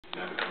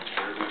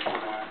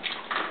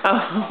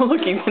Oh,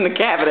 looking in the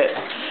cabinet.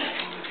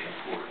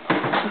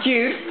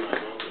 Jude.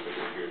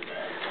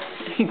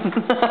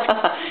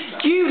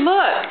 Jude,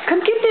 look. Come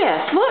get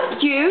this.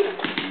 Look, Jude.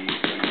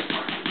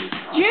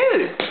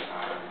 Jude.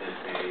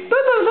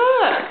 Boo-boo,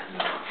 look.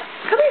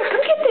 Come here.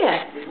 Come get this.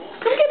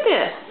 Come get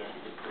this.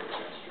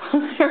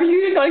 Are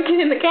you going to get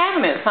in the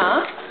cabinet,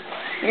 huh?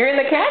 You're in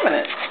the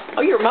cabinet.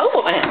 Oh, you're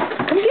mobile now.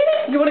 Come get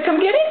it. You want to come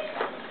get it?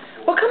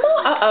 Well, come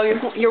on.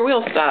 Uh-oh, your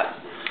wheel's stuck.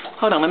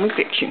 Hold on, let me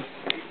fix you.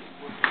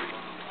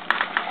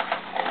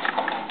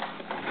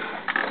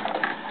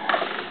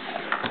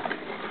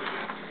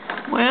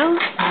 Well,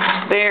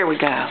 there we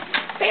go.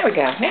 There we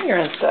go. Now you're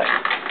unstuck.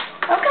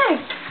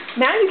 Okay,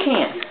 now you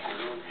can.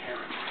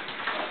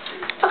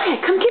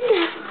 Okay, come get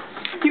this.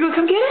 You gonna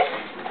come get it?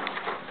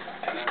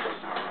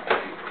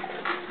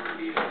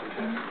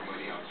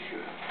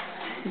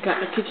 You got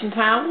the kitchen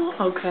towel?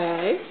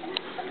 Okay.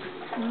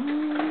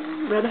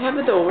 Rather have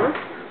the door.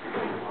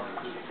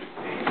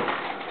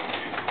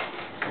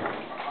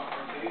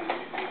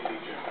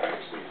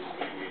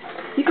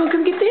 You gonna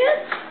come get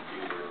this?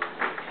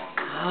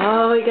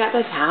 Oh, he got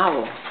the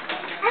towel.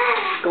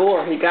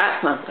 Score, he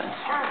got something.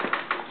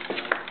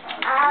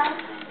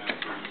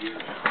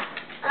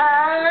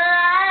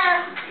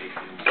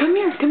 Come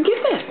here, come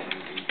get this.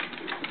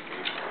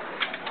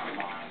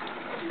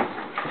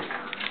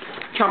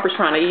 Chomper's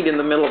trying to eat in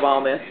the middle of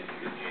all this.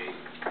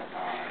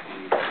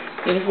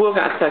 And his wheel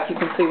got stuck. You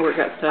can see where it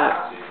got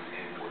stuck.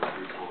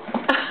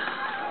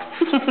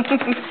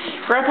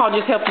 Grandpa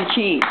just helped you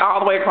cheat all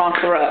the way across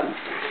the road.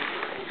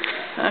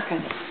 Okay.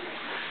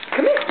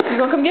 Come here. You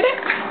gonna come get it?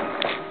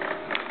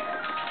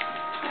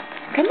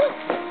 Come on.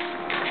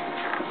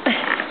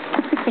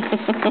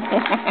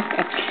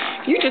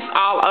 You're just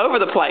all over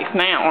the place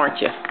now, aren't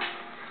you?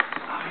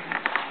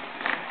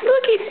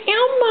 Look, it's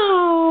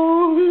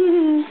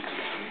Elmo.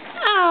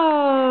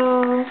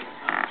 Oh.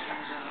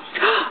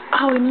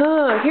 Oh,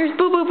 look. Here's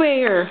Boo Boo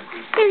Bear.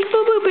 There's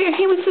Boo Boo Bear.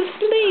 He was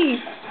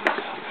asleep.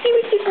 He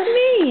was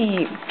asleep.